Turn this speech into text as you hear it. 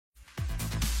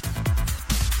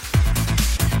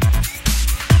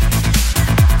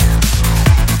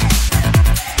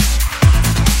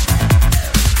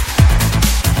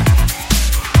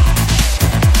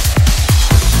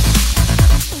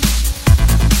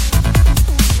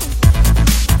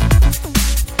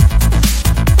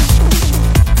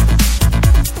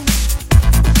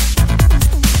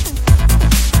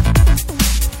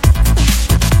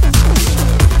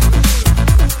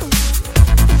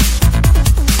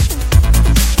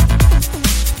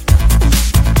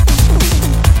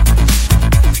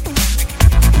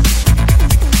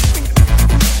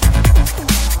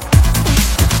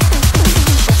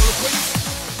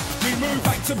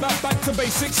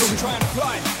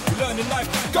learning life.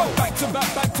 Go back to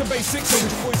basics. So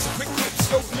with voice, quick clips,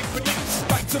 go liquid lips.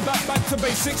 Back to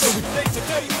basics. So with day to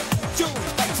day. Do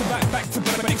back to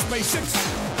basics.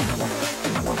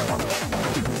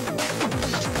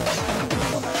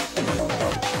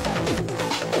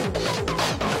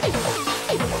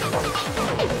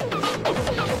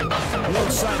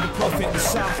 Alongside the prophet, the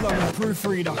South London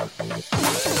proofreader.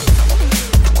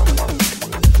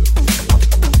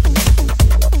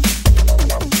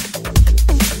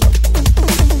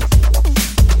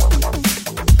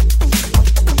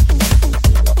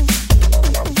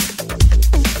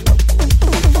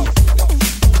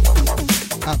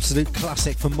 Absolute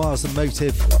classic from Mars and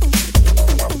Motive,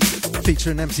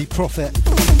 featuring MC Prophet.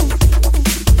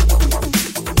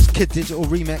 Kid Digital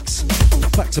remix,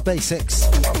 Back to Basics.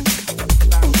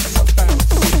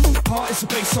 Heart is a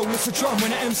bass, soul is a drum.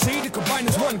 When an MC, the combine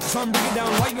is one. Cause I'm bringing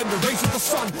down light like the rays of the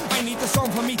sun. I need the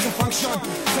sound for me to function.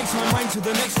 Takes my mind to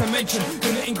the next dimension.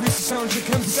 Gonna increase the sound check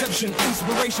and perception.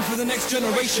 Inspiration for the next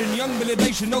generation. Young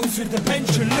validation, knows with the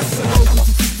pension. Listen, local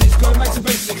statistics, going back to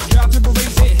basics. Try to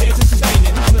erase it, here to sustain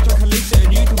it. On the track, I lace it,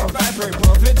 and you can vibrate.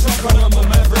 Profit, talk on, I'm a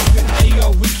maverick. And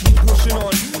AO, we keep pushing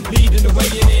on. Leading the way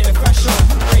in a fashion.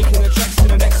 Breaking the tracks to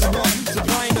the next run.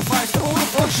 Supplying the vibes to all the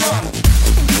function.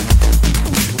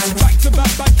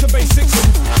 Back to basics.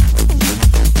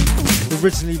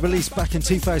 Originally released back in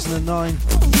 2009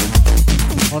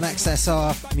 on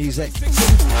XSR Music. Back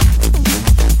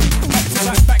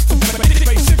to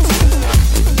basics.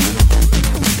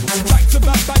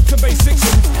 Back to basics.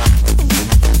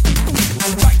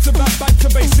 Back to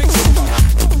basics.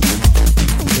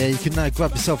 Yeah, you can now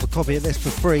grab yourself a copy of this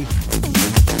for free.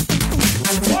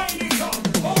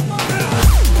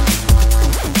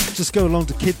 Just go along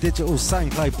to Kid Digital's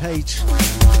SoundCloud page,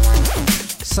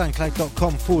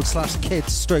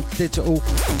 soundcloud.com/kid-digital.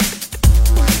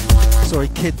 Sorry,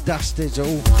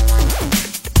 kid-digital.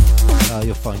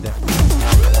 You'll find it.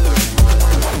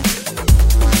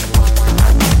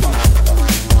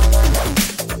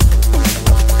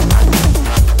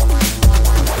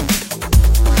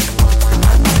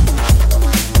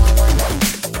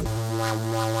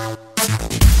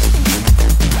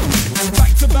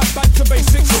 Back to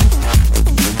basics.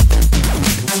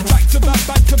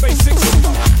 Back to basics.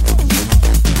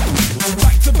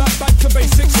 Back to basics. Back to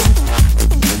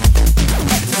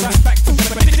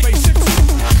basics.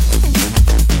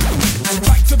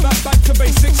 Back to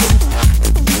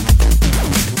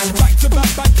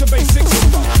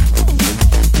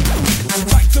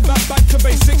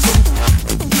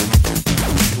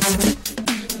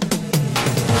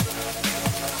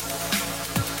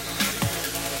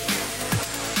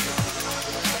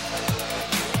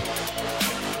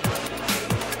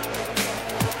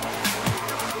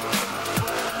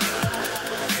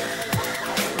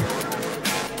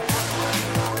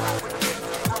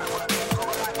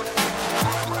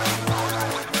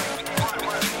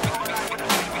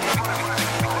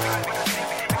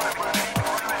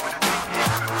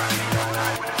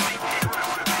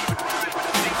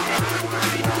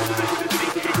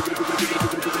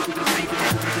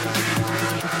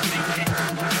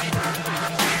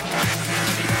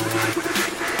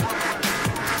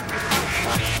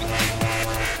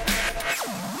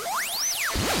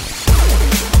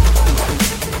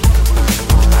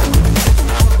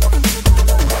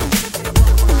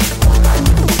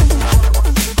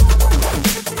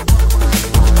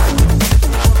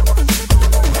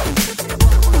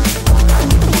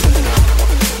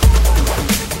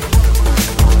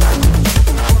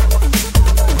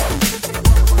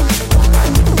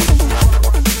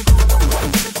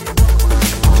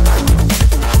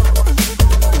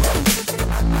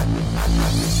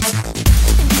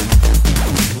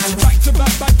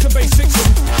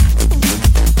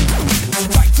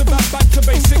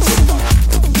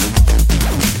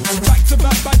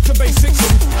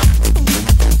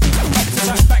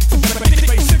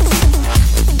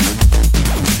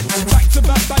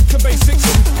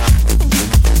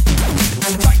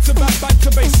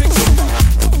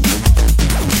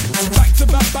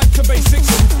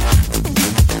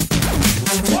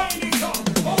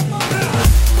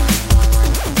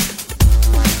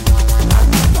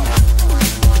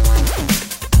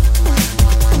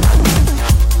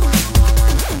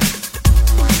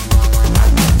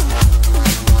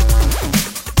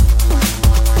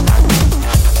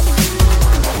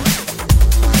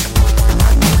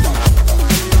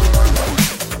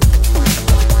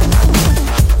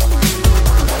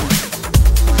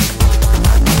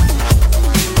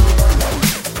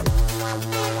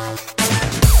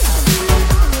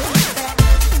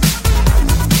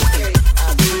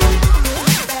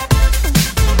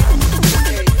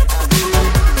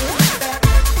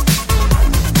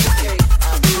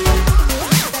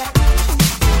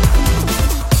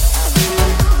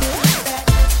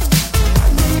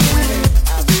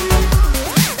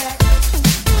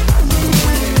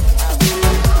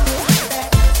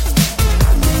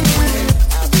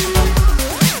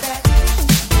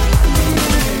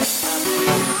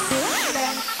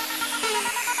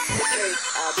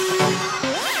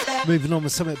moving on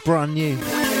with something brand new.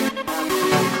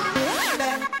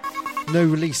 No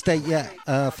release date yet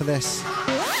for this.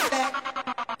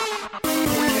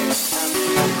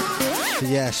 But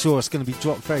yeah, sure, it's going to be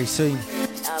dropped very soon.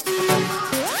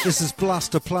 This is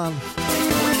Blaster Plan.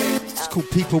 It's called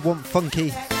People Want Funky.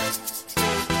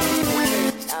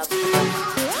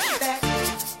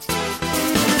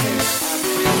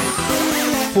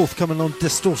 Forthcoming on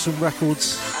Distortion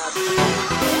Records.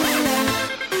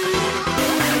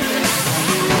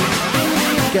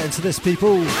 Get into this,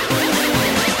 people.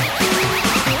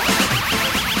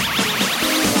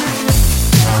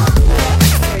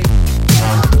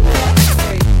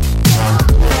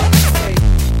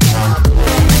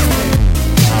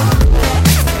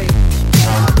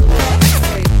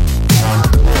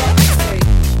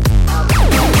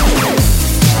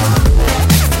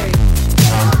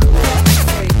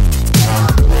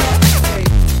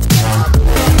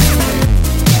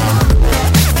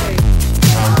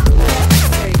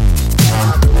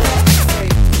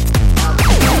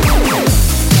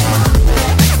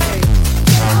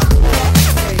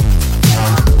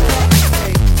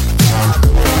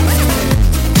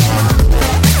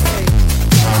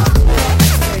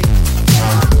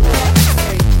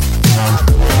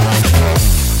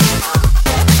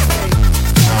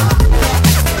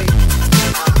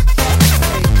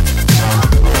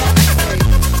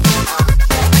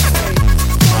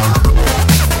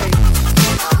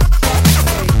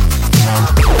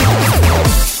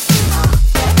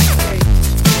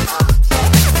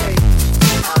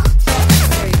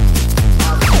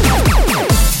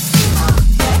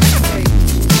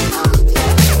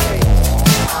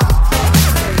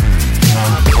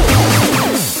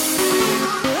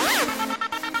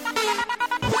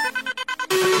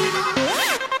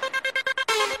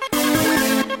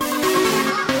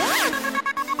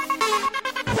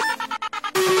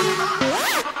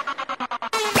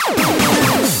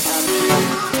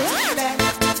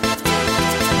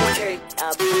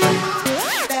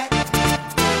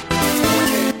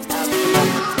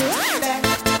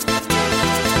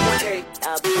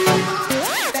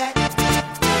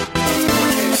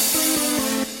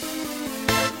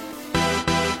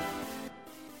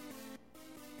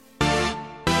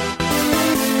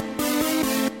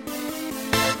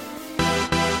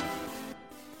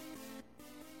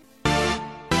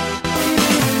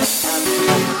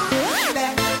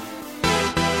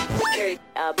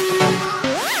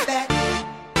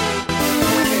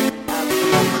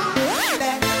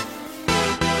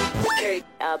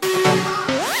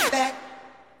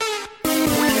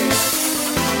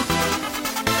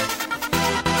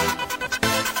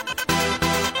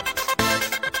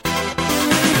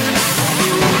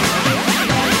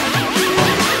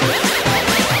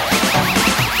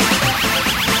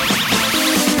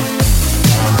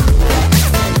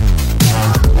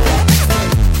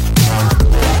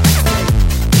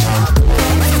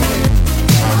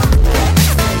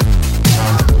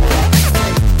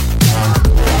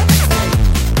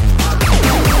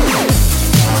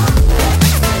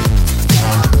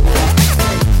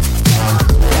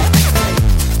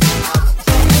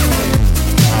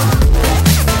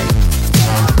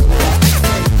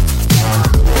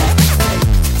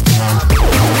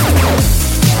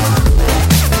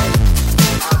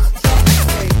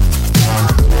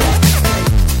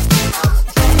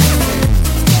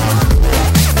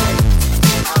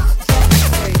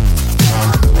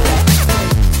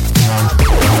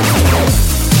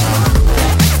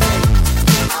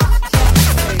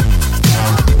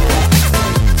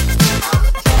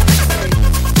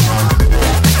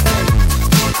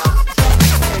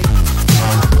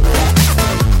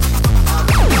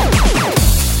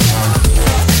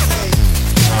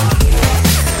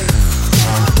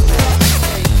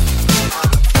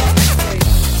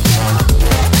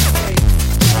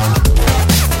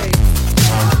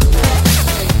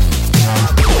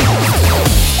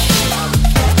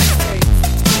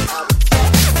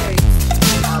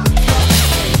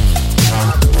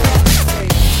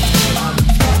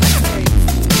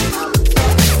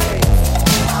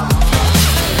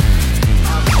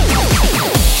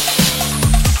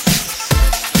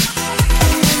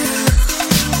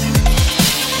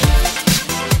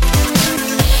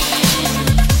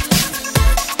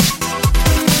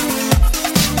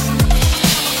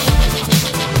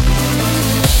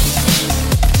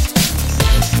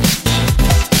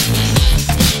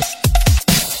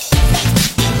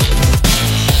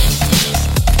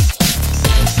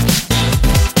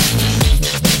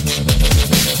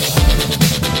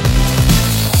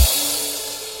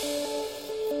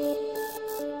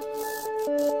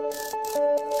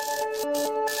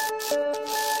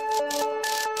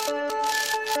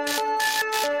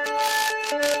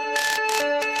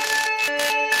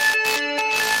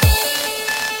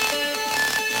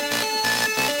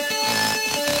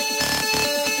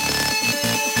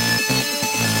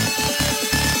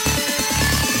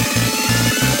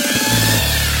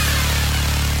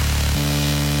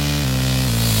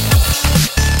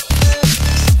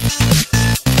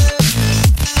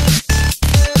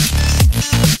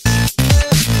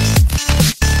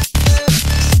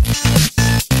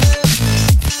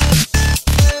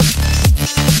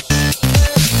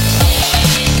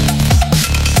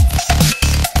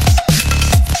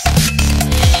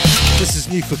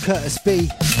 for Curtis B.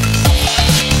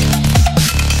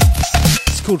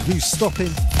 It's called Who's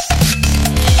Stopping.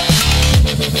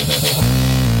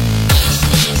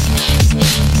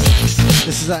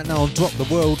 This is out now on Drop the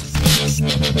World.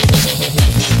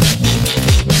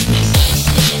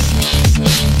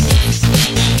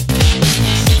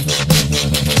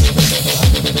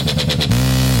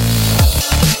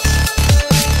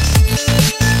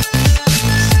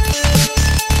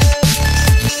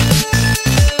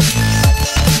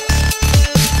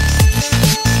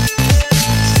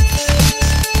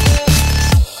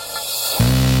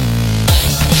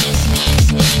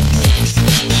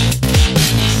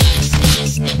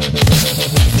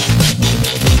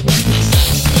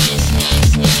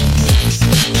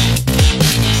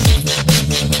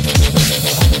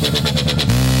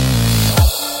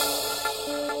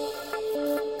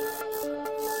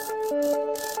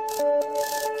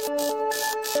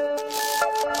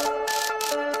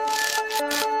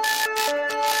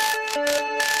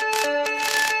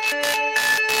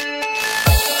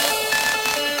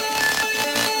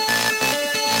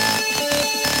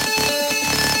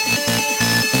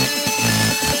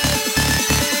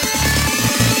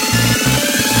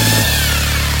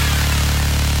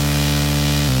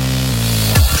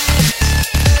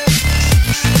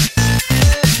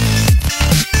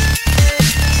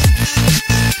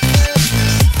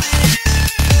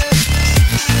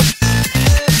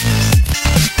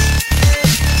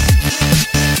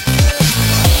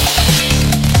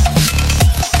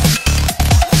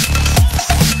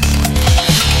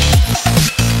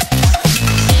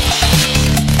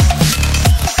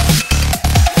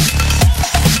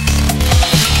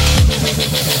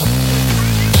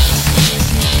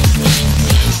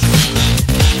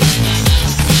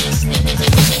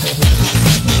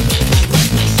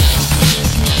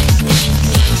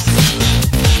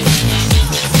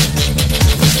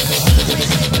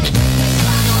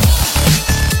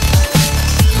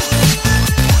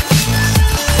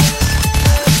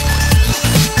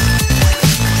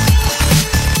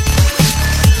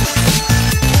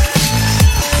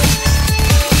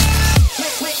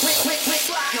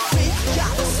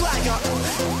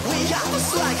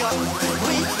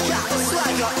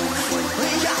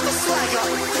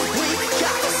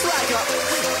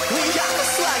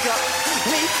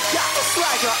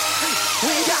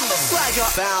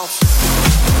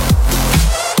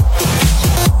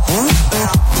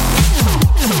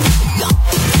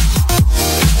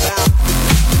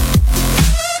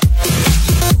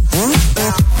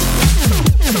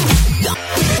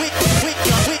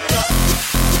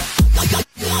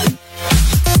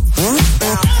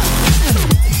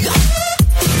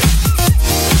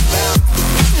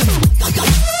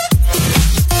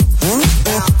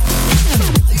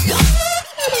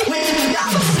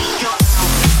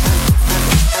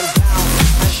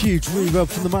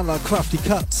 From the man like Crafty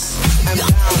Cuts.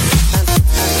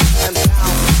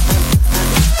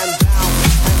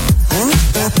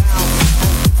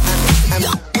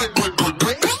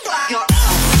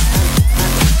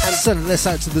 Sending this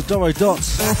out to the Doro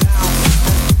Dots.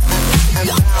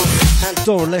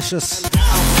 Doralicious.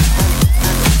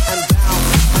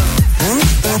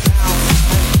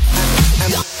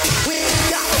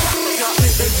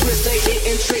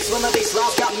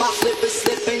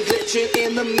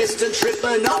 In the mist and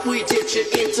tripping up, we ditch it,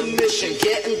 intermission,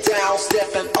 getting down,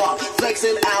 stepping up,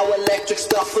 flexing our electric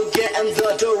stuff, forgetting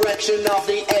the direction of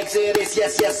the exit is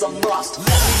yes, yes, a must. Let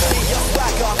me see your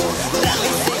swagger, let me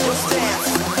see your stance,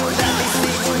 let me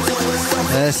see you doing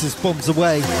something. This is Bombs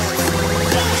Away.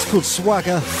 It's called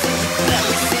Swagger.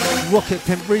 Rocket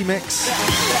Pimp Remix.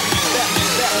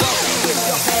 With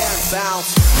your hands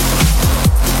bounce.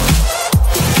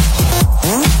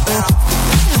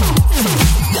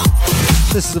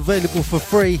 This is available for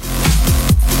free.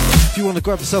 If you want to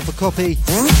grab yourself a copy,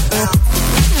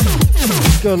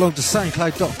 go along to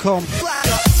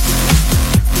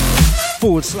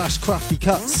soundcloud.com/Crafty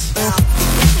Cuts.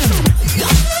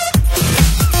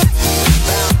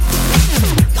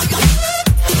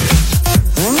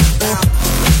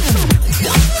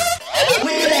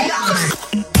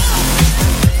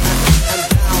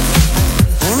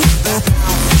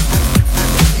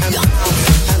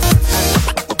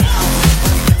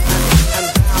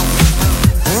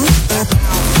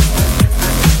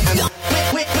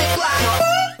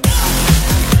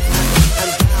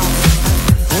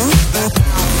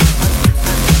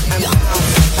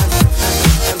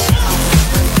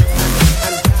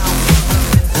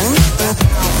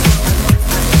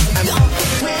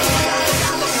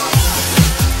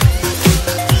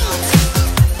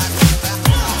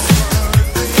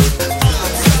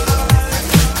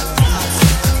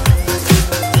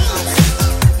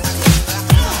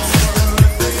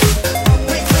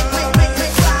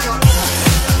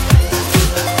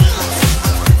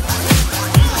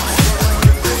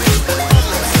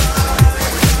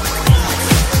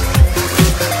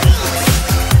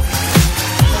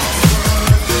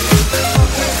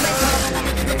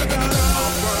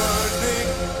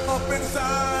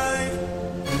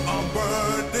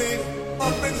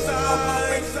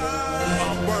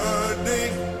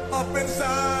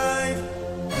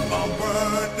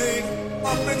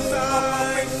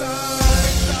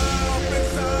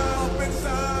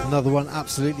 Another one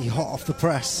absolutely hot off the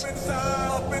press.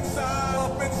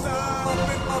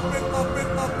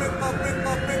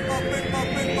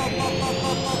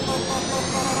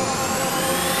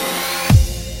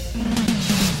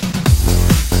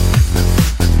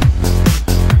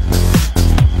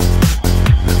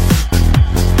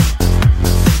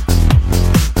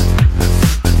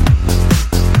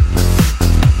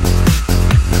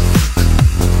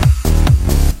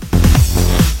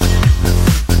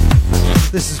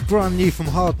 This is brand new from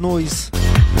Hard Noise.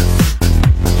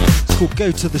 It's called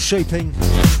Go to the Shaping.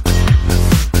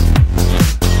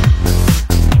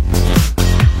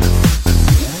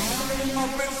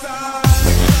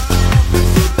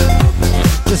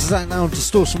 This is out now on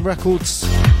Distortion Records.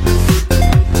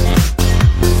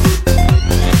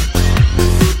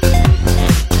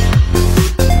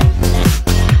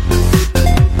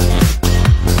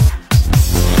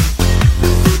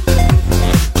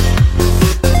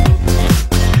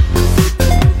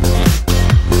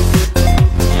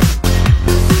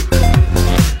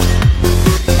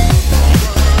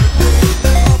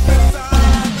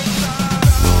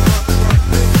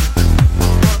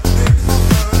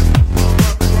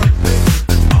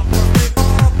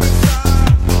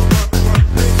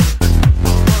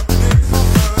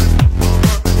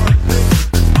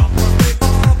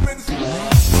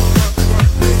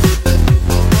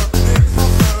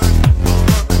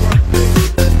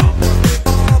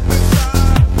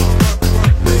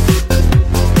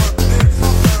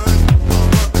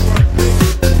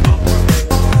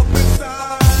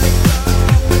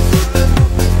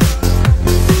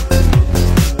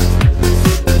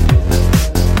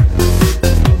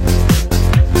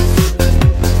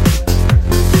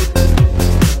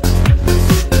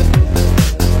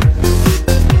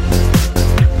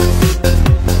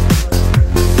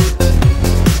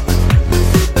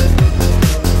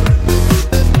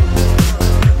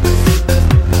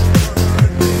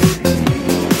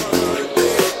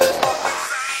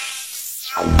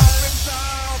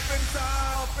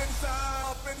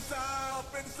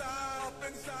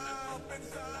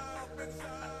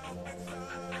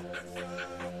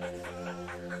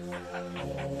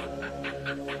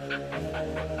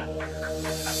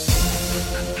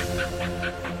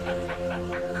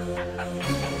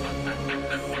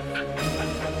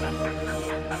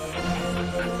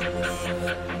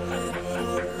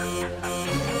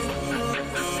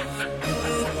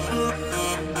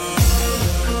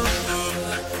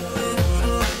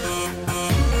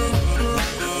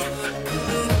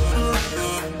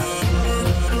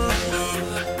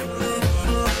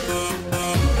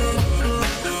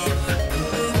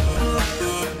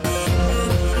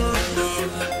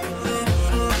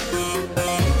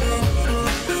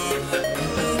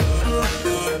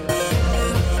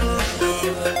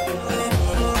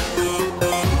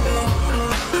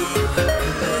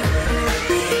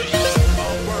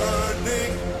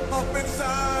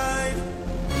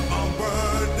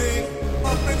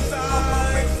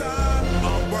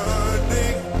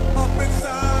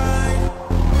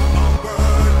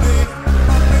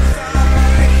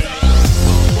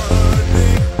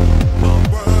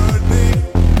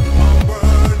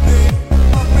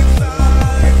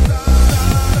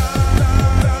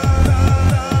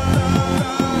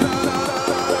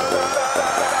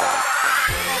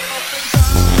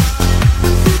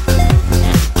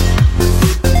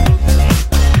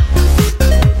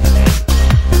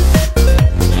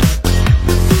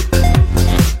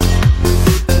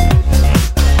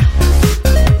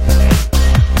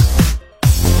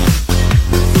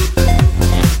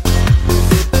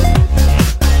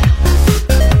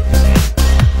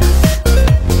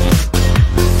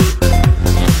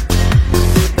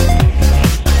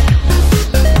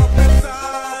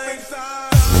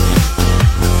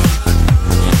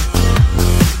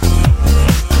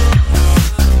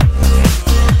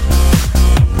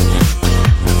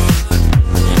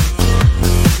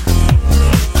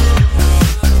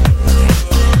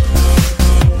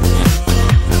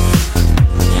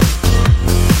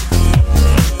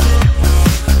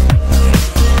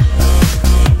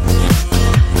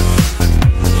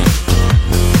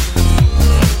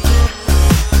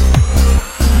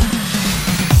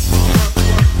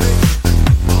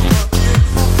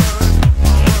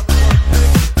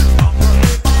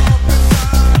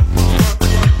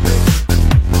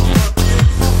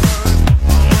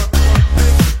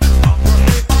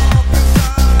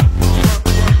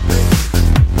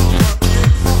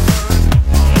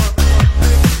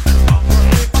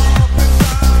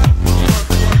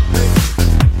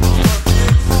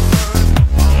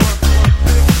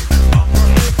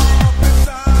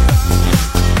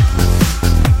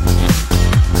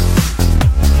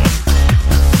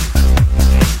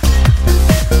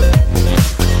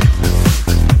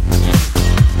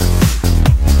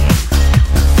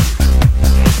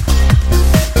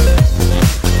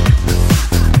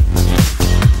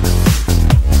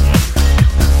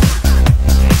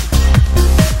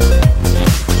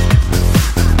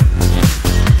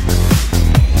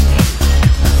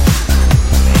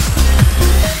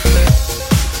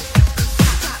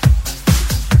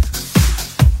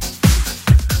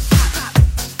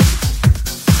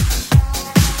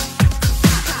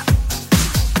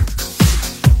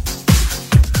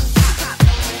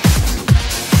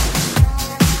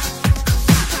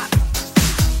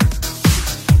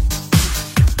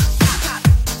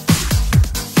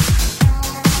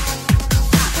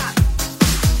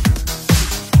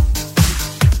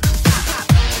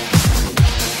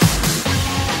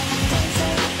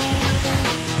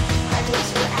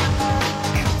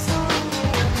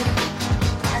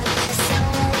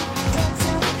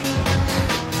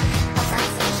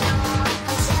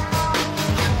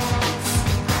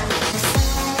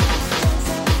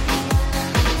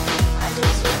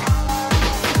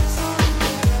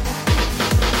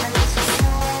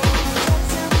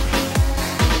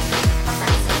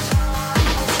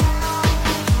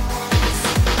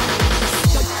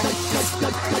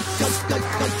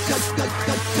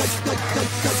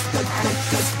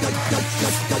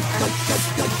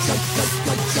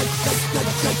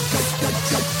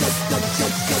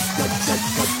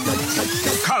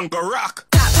 Conga rock.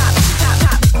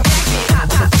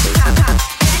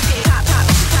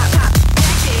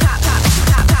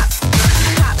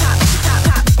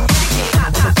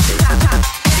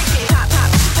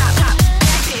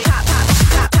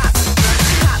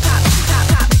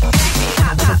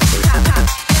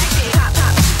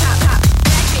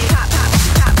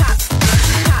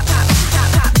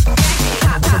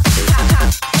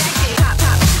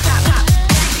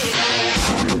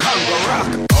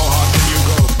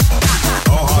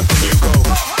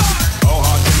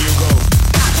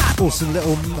 Awesome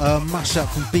little mashup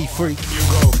from B Freak.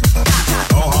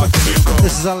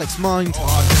 This is Alex Mind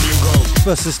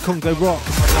versus Congo Rock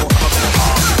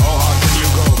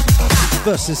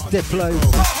versus Diplo.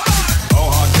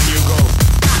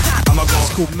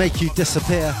 It's called Make You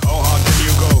Disappear.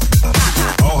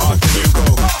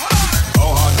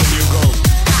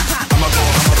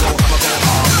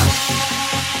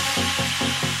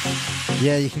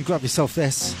 Yeah, you can grab yourself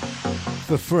this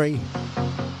for free.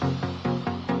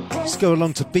 Just go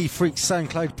along to B Freak's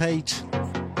SoundCloud page.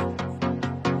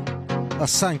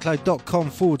 That's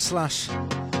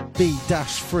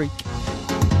soundcloud.com/B-Freak.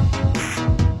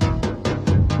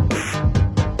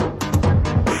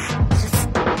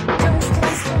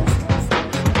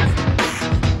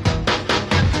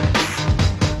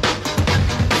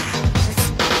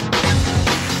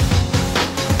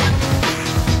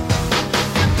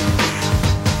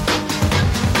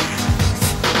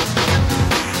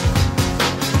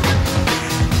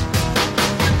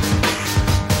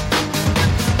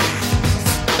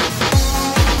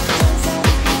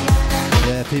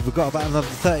 We've got about another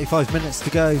 35 minutes to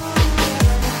go.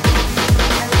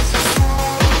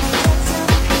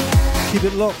 Keep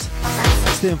it locked.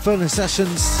 It's the Inferno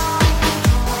Sessions.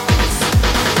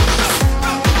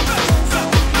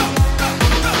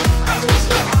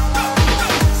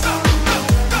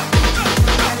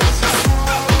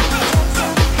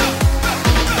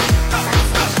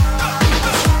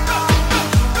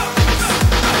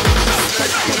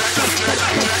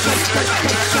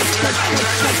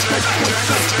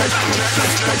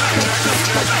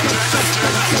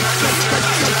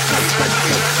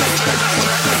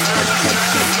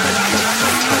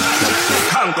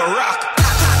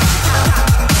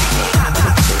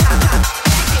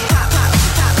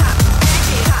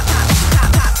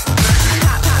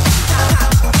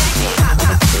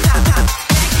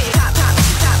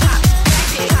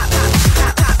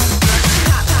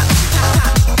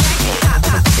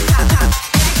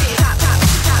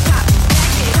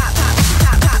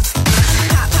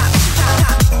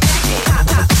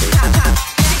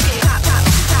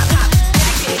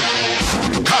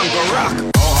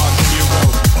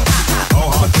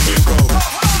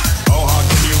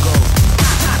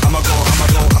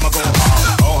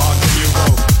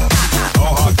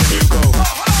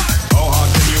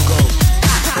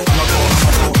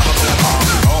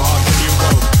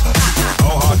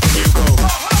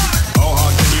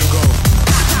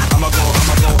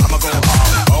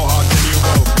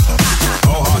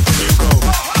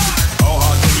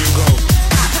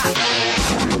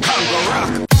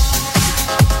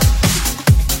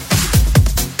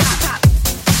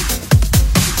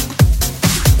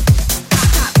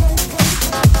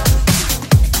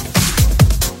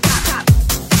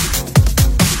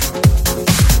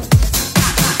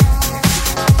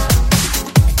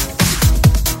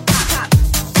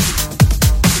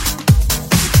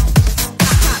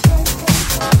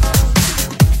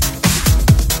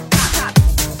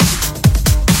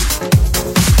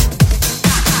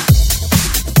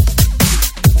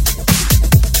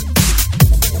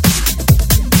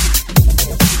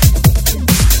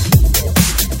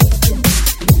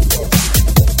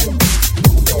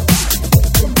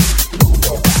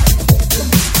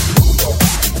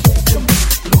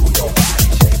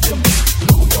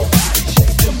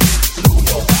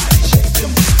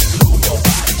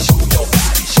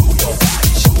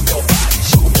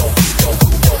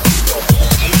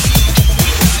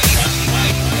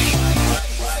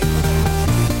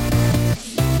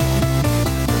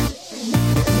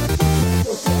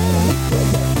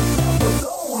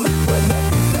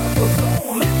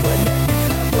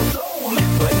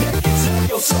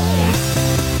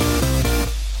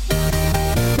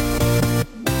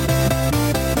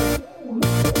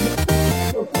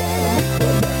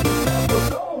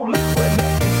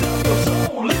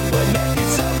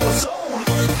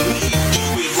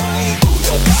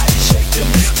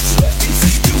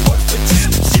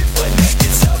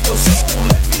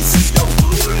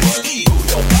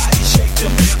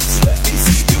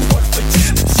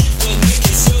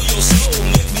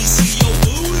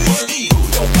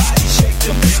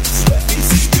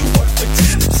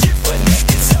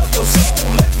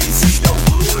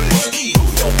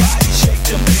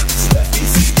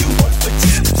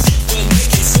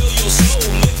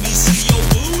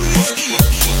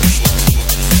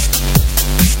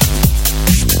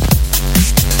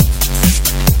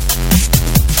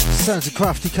 Sounds of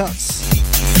Crafty Cuts.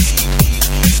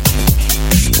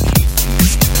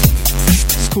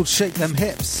 It's called Shake Them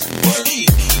Hips.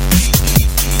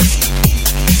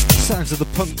 Sounds of the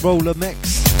Punk Roller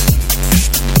mix.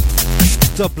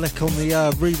 Dub lick on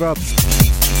the re-rub.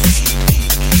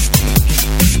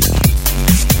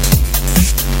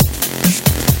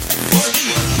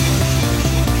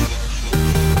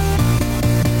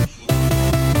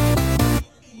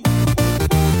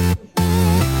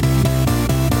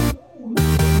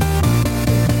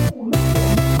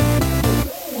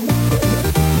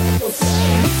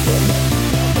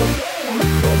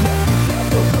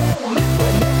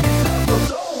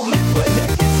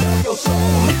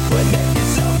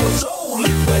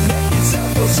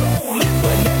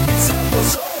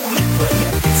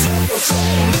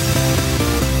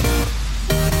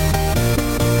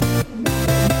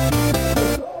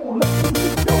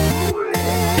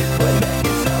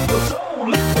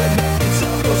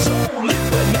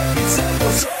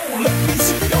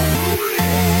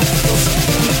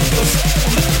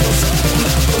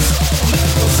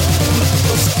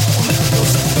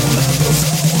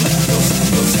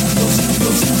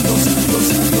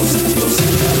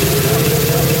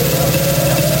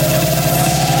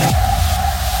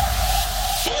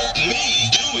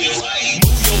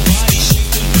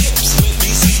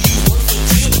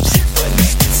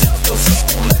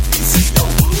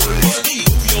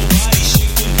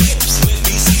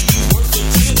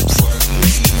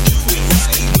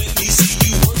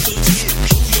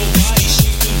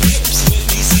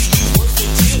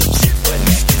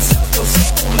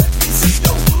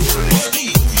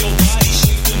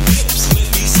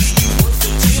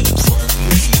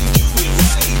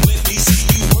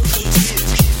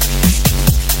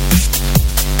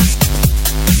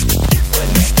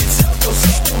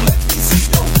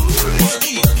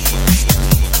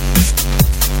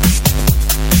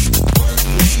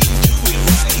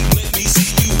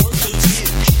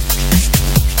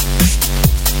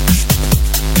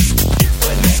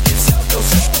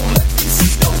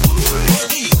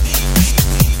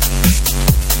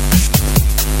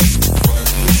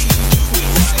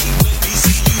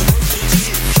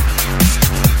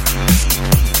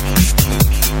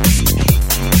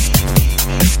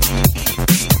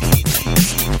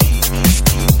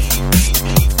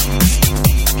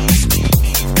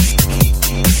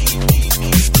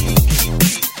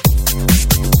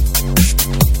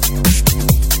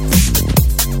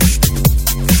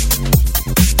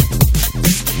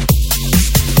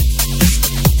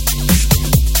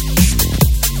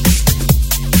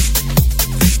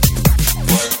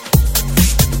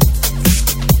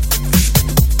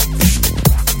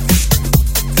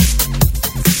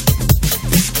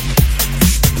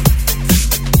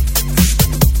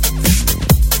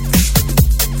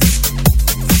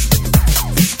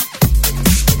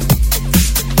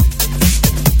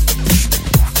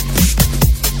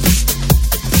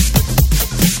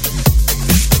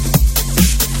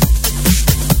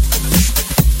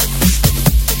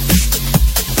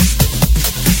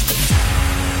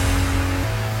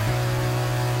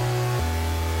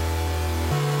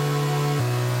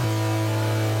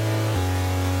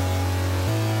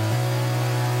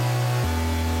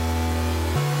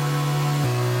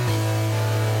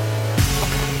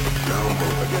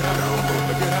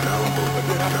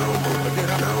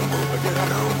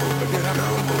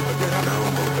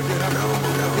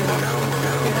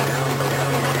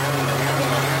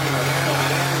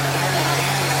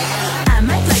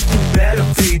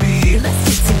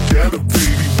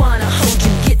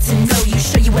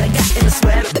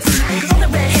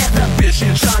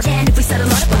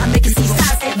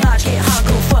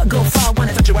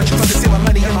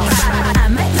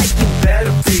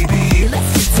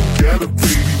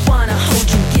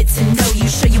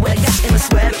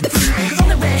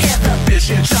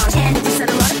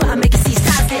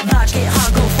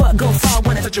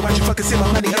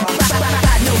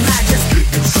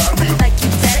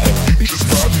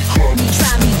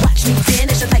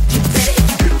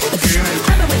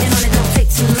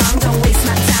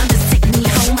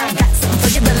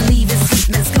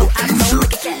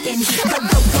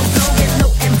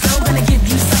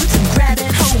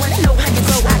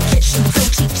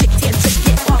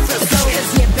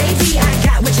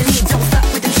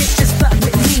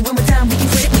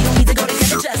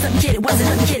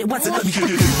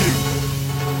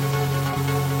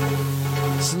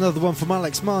 Another one from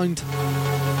Alex Mind,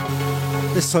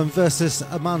 this time versus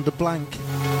Amanda Blank.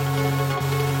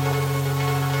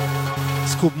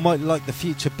 It's called Might Like the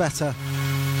Future Better.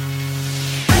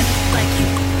 Like you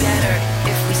better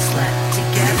if we slept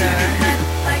together.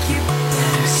 Like you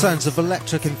better. Sounds of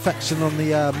Electric Infection on the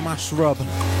mash rub.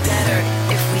 Better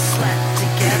if we slept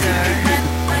together.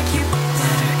 Like you.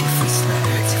 Better if we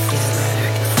slept together.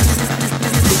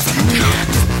 Just take me home.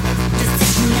 Just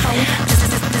take me home.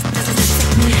 Just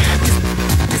take me home.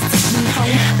 Just take me home.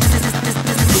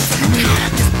 Just take me home. Just take me home.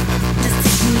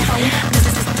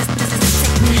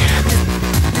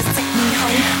 Just take me home. Just take me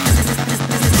home.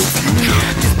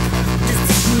 Just take me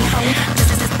home.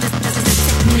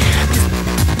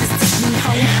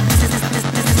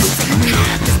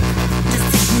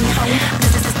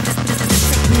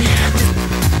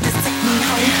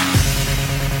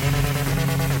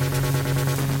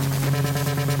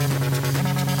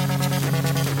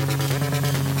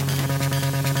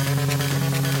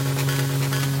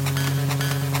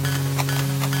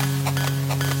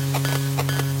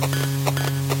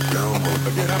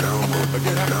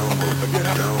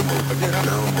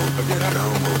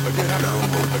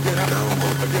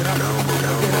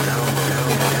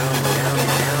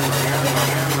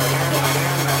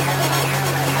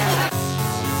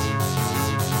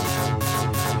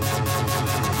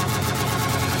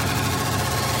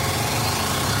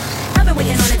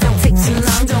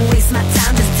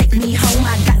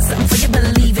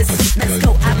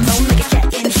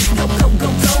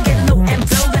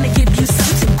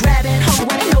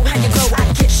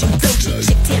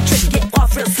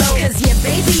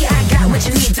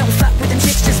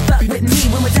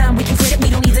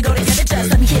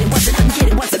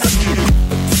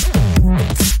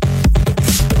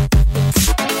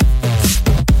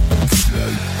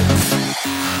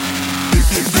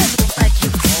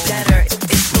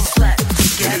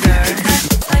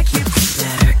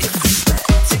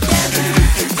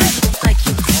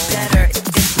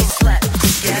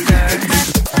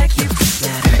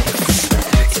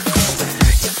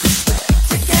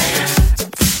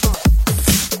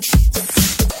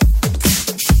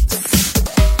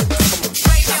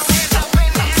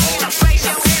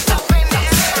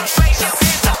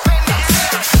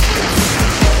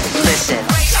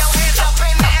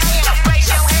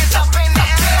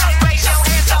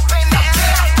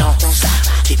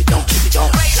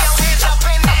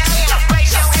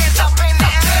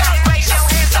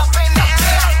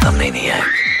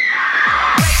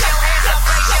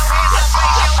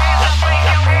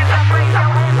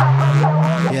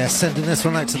 Sending this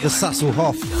one out to the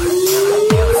Sasselhoff.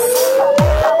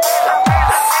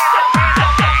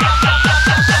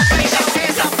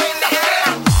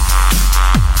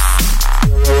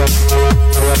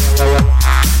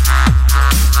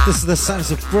 This is the sounds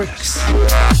of Bricks.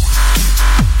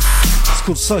 It's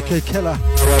called Psycho Killer.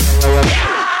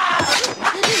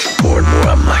 More and more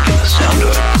I'm liking the sound of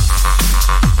it.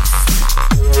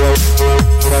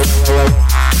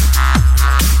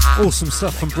 Awesome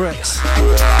stuff from Bricks.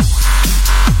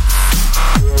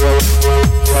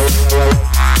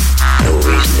 No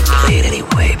reason to play it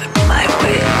anyway, but my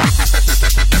way.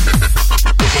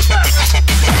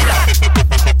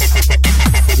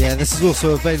 Yeah, this is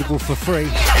also available for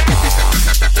free.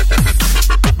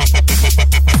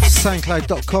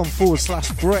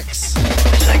 SoundCloud.com/Bricks.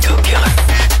 Psycho Killer.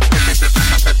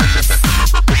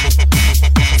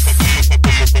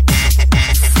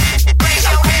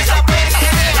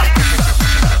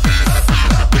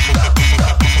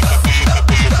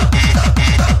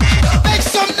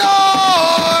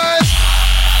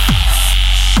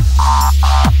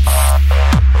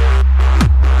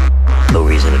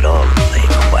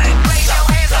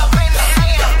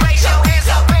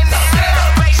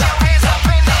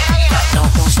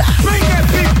 Bring that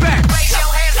beat back. Raise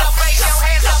your hands up, raise your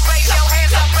hands up, raise your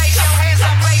hands up, raise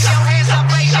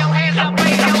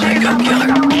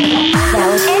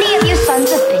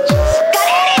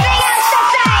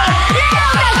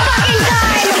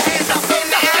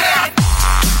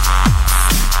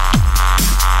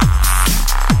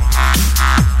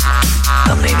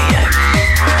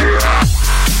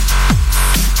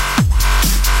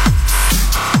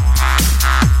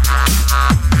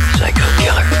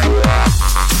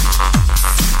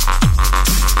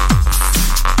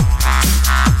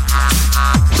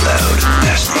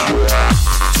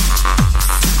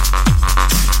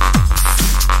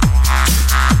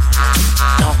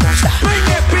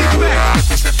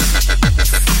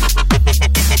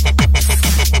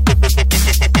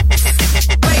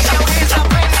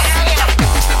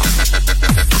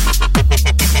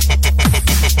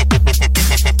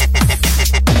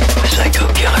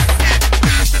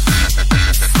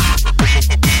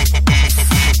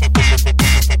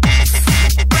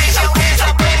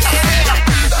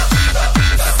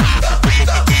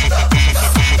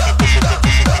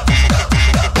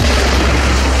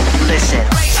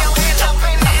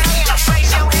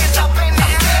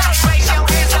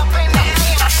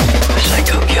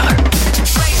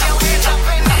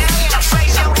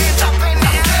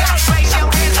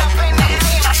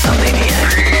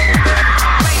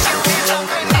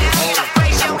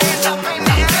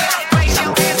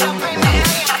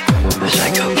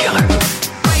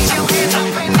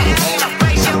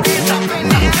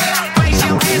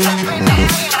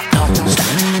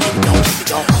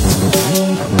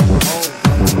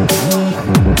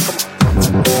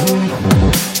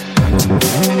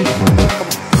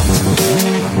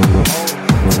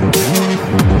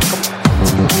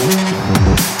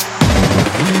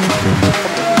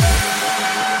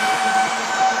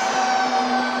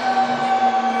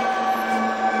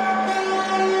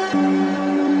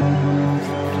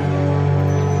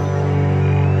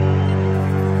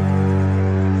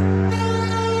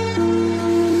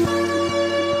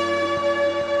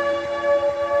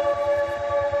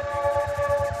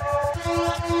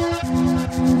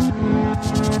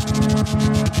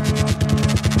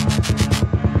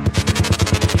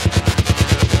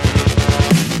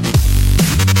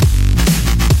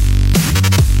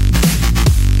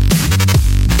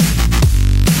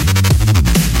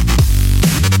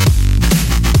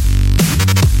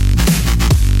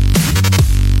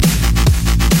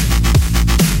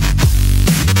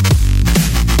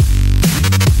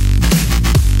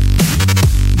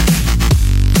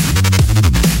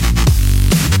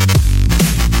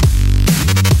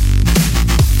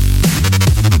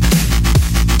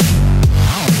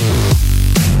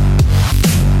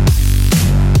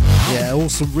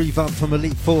Awesome revamp from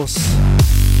Elite Force.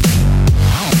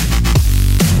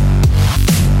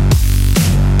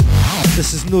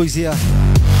 This is Noisier,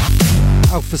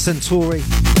 Alpha Centauri.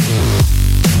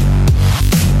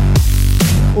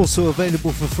 Also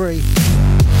available for free.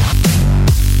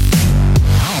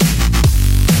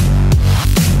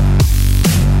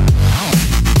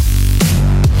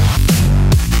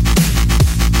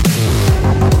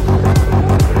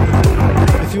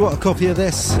 If you want a copy of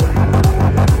this,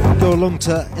 go along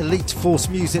to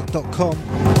eliteforcemusic.com.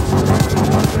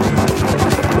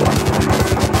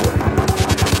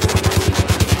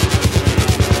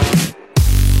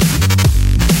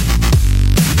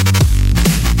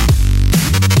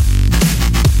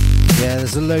 Yeah,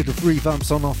 there's a load of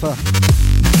revamps on offer.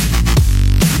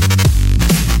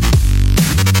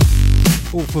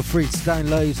 All for free to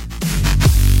download.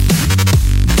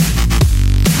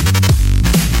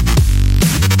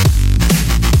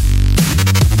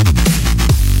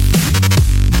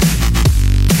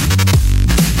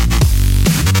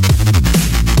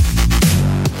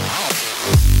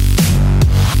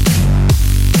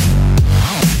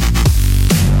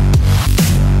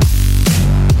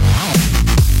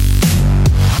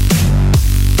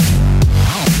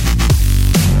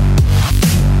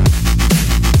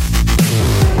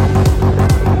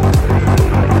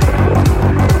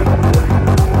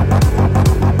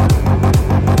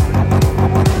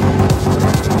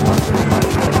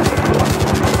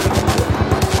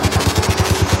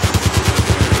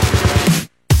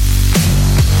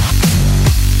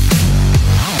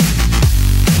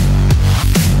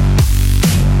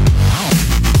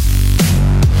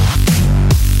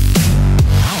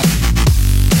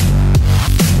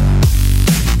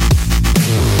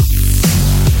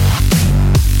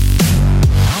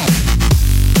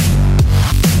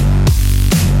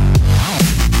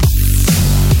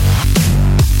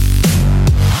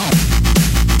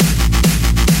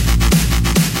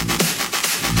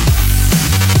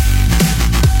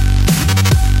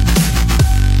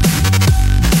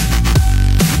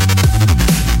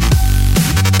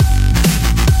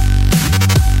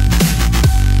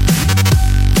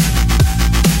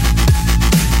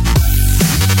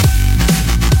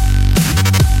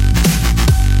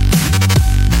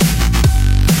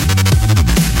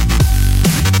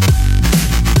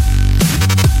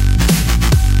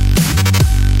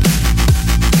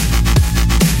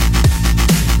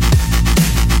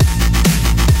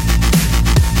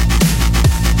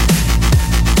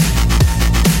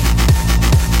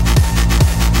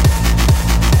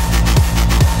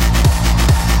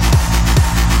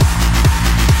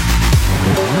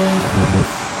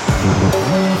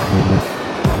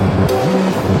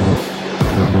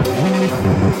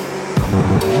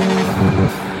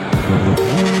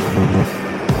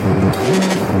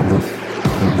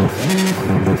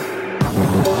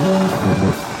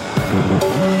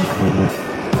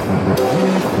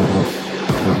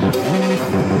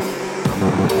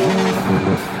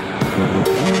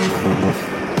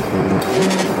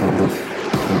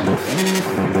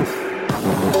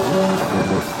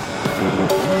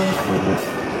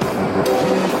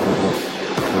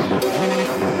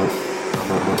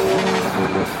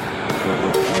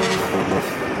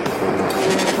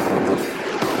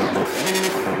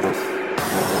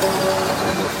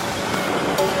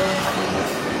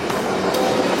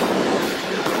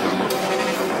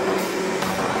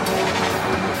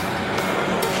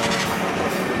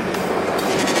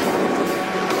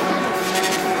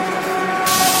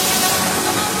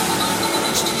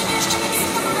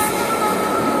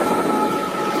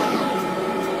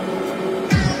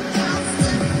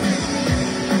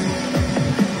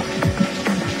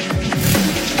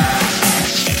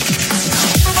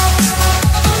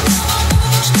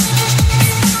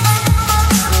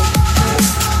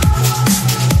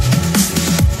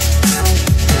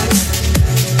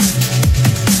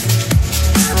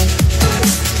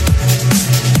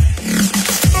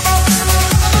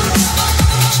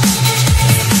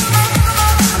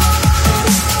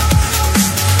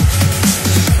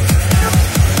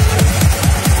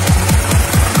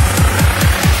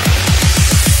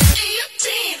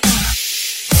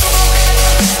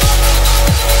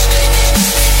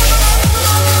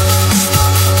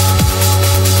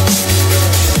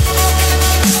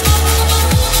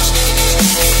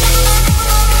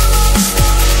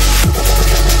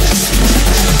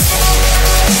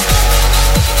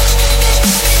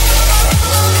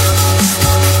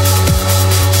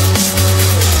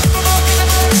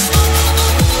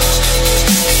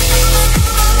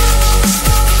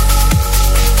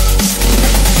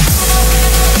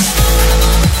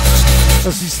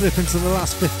 Slip into the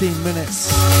last 15 minutes.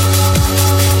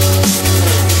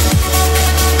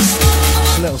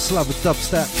 little slab of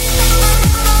dubstep.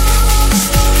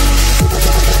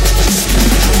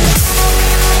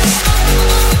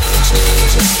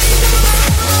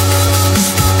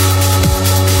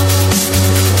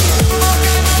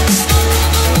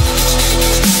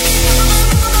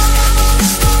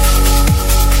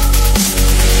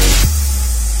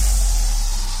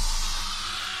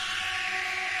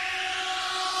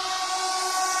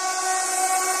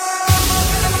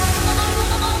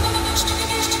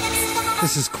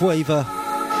 This is Quaver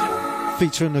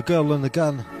featuring The Girl and the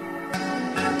Gun.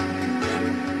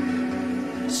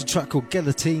 It's a track called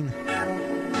Guillotine.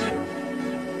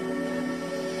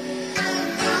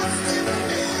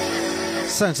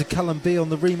 Sounds of Callum B on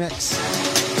the remix.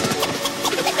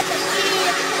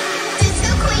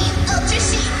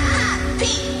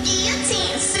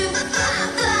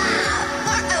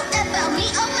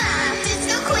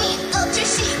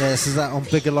 Yeah, this is that on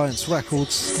Big Alliance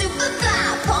Records.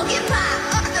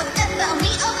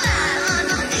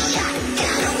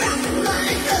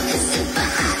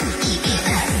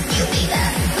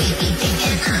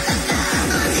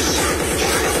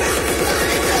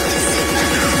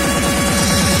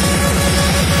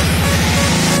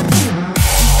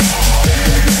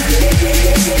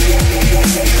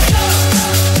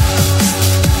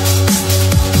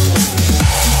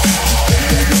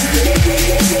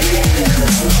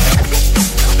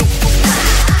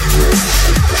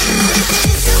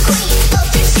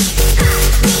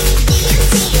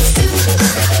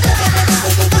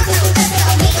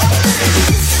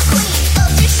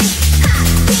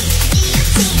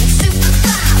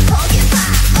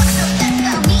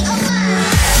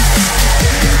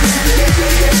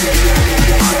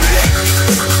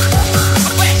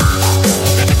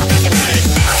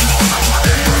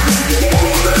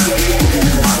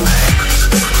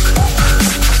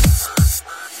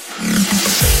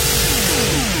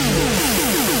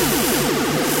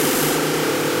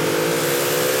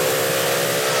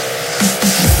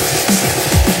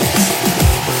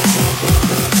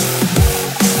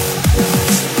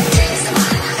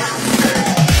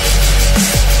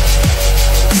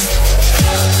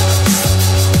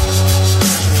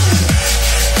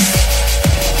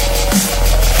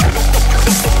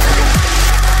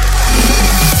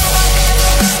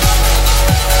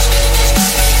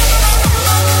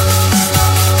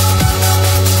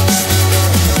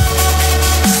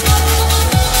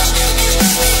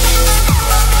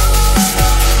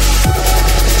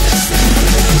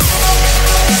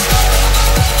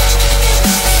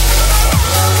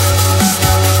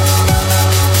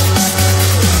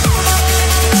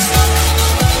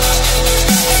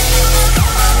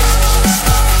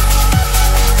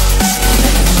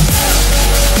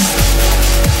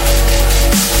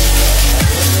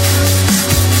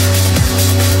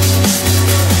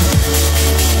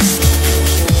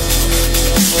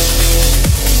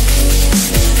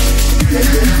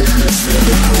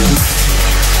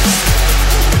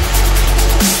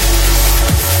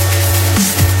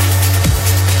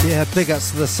 Big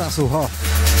ups to the Sasselhoff.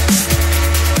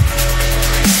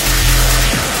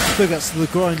 Big ups to the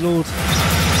Grind Lord.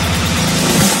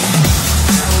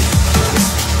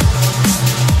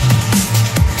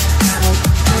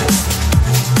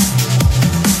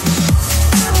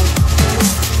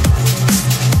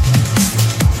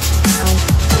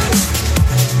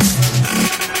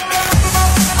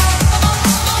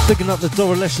 Bigging up the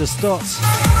Doralicious Dots.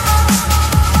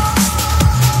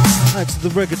 Out to the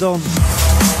Regadon.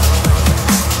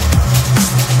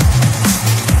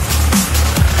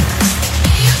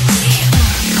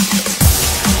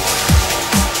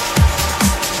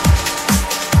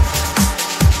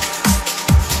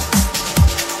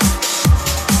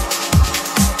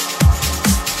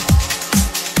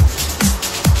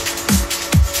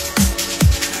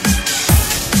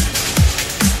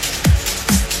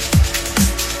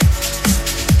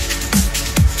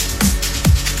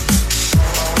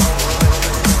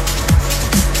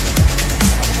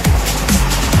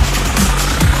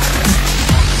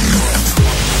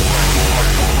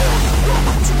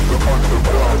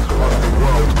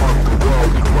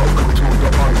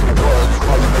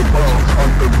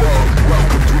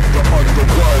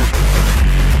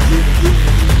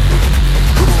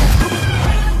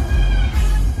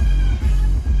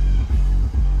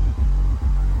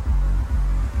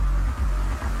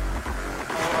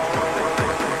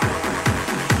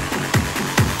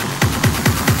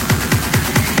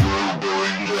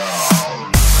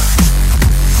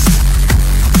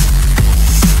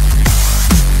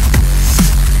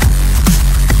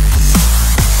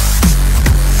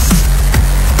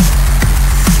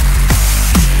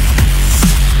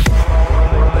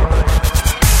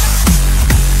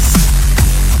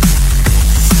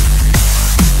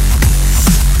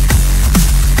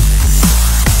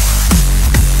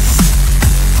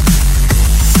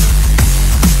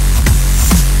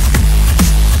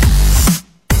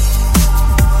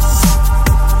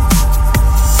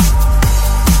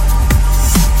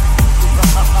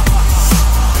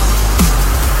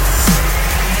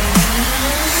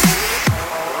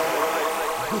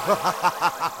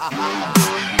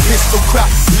 Pistol crack,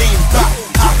 lean back,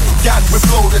 Afghan, we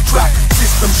blow the track.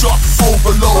 System shock,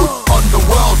 overload,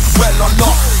 underworld, well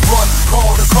unlocked. Run,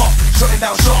 call the cop, shutting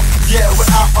down shop. Yeah,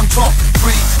 we're out on top.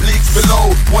 3 leagues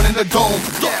below, 1 in the dome.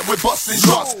 Yeah, we're busting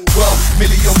shots. 12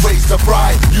 million ways to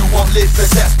fry. You won't live to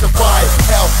testify.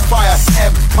 Hell, fire,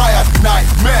 empire,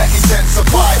 nightmare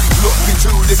intensify. Look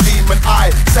into the demon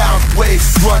eye. Sound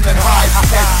waves, run and hide.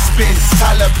 Head spin,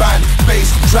 Taliban, bass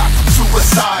trap,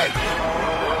 suicide.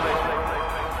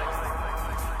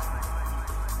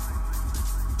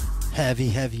 Heavy,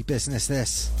 heavy business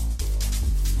this.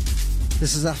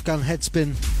 This is Afghan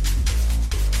Headspin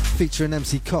featuring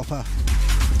MC Copper.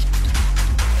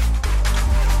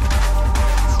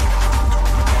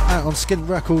 Out on Skin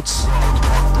Records.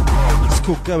 It's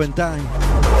called Going Down.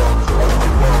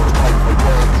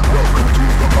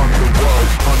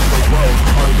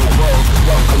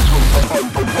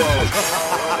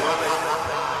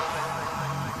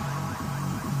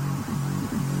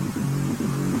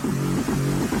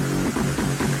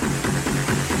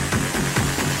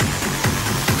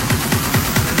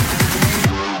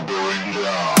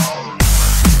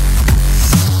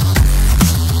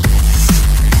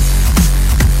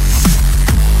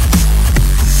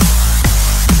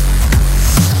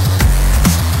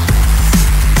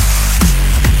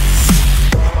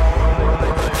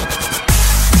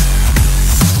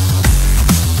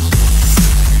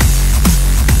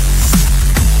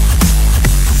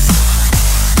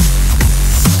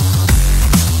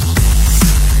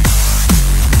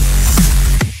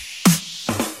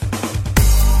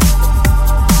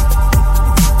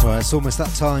 It's almost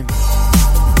that time.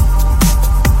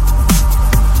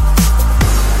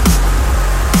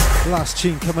 Last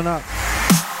tune coming up.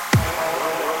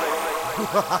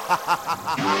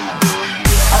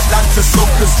 Atlanta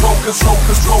smokers, smokers,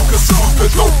 smokers, smokers,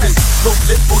 smokers, jokers. Those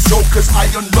little jokers,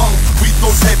 iron lung. We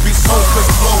those heavy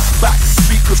smokers. Blow back,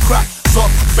 speakers crack.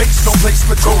 Soft bass, no place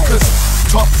for jokers.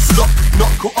 Top lock,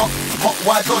 knuckle up, hot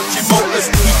wide dodgy motors.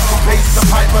 Eat the pace, the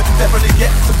pipe, but never to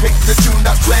get to pick the tune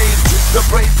that's played. The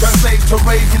brave turn slave to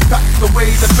rave, in fact the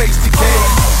way the bass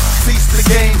decays. Cease the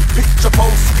game, picture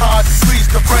postcard, freeze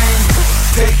the frame.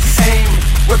 Take aim,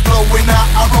 we're blowing out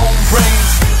our own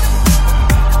brains.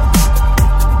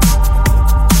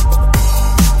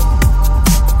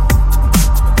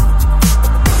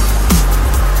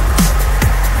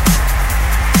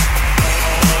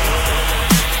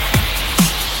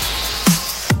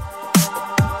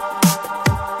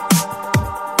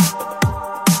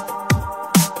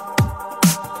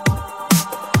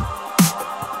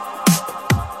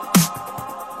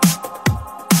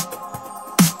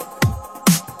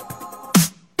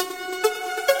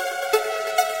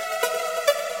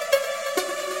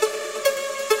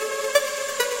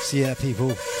 So yeah,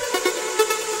 people,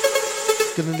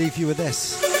 gonna leave you with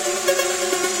this.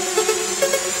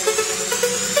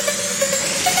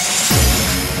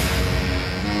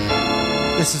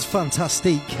 This is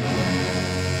Fantastique.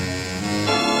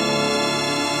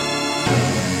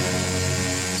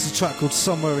 It's a track called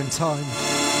Somewhere in Time.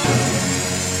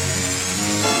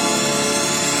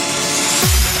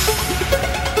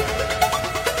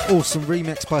 Awesome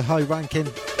remix by High Ranking.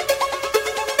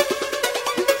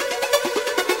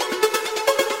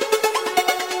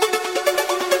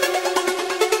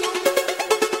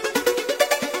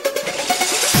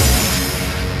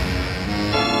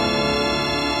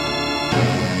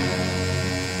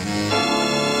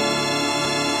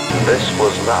 This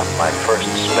was not my first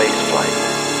space flight.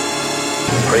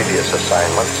 Previous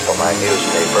assignments for my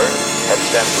newspaper had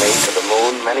sent me to the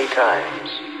moon many times,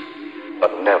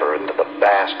 but never into the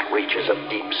vast reaches of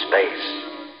deep space.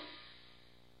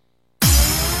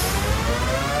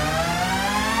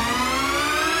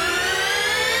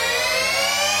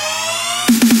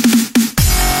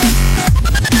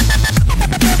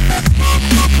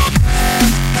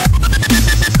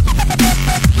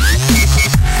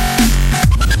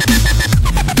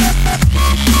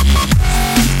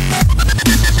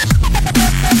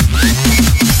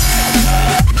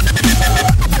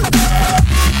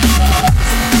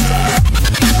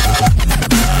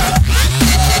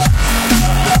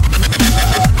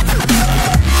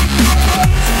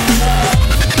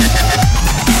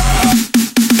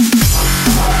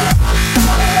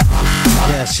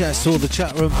 Shouts to all the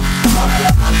chat room.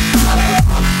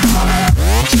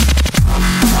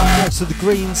 Shouts to the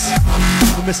Greens,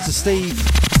 for Mr. Steve.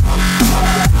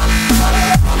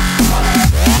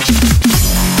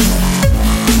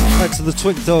 Out to the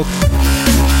Twink Dog,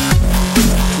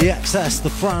 the XS, the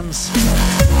Franz.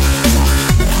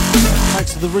 Out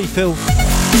to the Refill.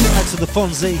 Out to the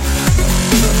Fonzie.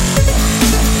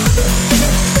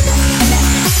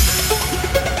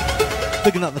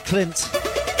 Bigging up the Clint.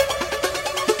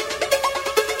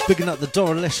 Bigging up the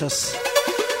Doralicious.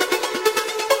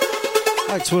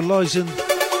 Out to Elysian.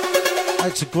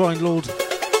 Out to Grindlord.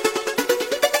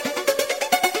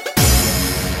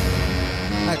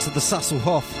 Out to the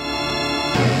Sasselhoff.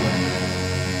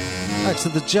 Out to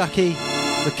the Jackie,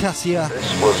 the Cassia.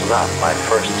 This was not my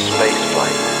first space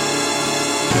flight.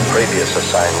 Previous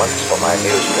assignments for my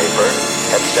newspaper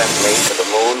had sent me to the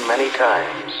moon many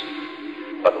times,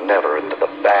 but never into the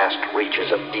vast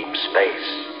reaches of deep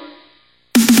space.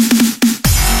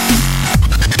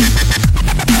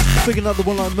 Bigging up the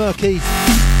one like Murky.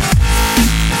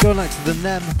 Going out to the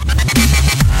Nem.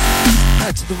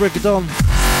 Out to the Rigadon.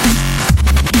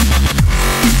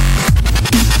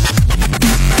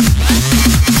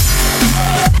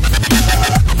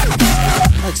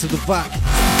 Out to the back.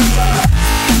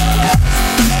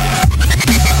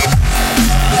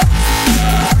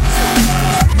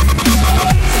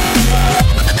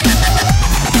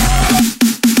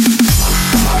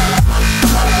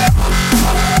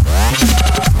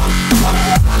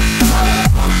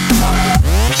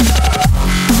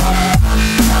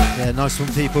 Yeah, nice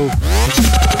one, people.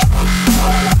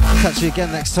 Catch you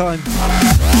again next time.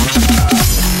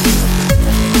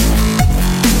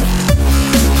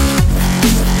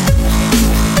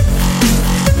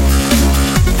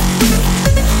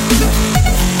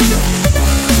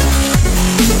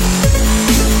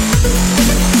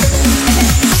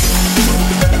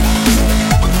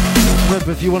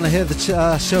 Remember, if you want to hear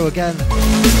the show again,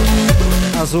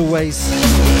 as always,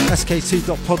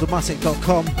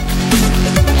 sk2.podomatic.com.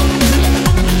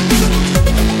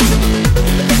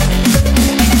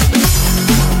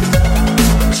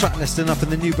 Track listing up in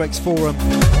the Nubreaks forum.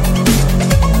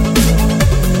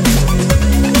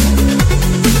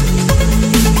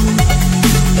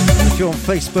 If you're on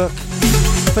Facebook,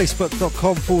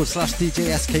 facebook.com/DJ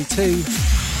SK2.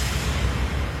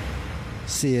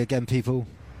 See you again, people.